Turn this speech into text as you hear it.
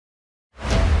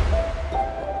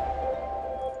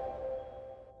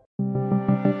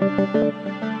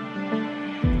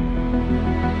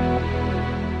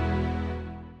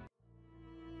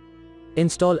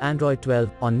Install Android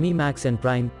 12 on Mi Max and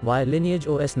Prime via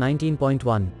LineageOS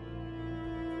 19.1.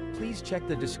 Please check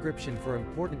the description for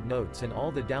important notes and all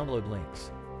the download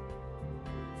links.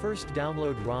 First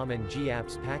download ROM and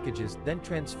GApps packages, then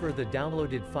transfer the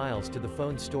downloaded files to the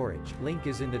phone storage. Link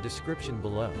is in the description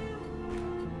below.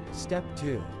 Step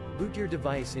 2. Boot your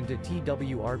device into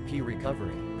Twrp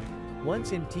recovery.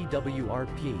 Once in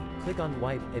Twrp, click on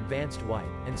Wipe, Advanced Wipe,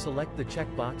 and select the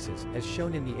check boxes, as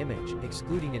shown in the image,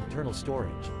 excluding internal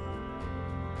storage.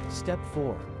 Step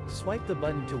 4. Swipe the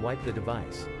button to wipe the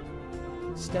device.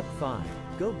 Step 5.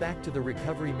 Go back to the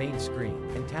recovery main screen,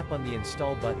 and tap on the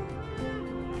Install button.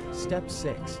 Step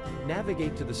 6.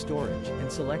 Navigate to the storage,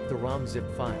 and select the ROM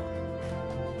zip file.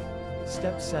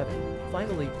 Step 7.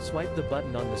 Finally, swipe the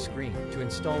button on the screen to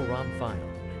install ROM file.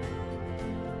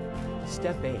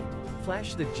 Step 8.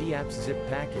 Flash the GApps zip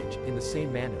package, in the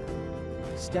same manner.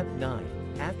 Step 9.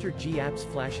 After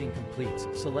GApps flashing completes,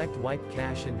 select Wipe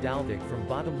Cache and Dalvik from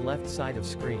bottom left side of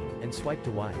screen, and swipe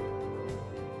to wipe.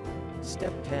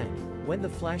 Step 10. When the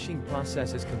flashing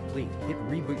process is complete, hit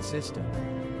Reboot System.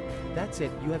 That's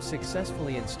it, you have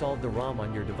successfully installed the ROM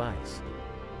on your device.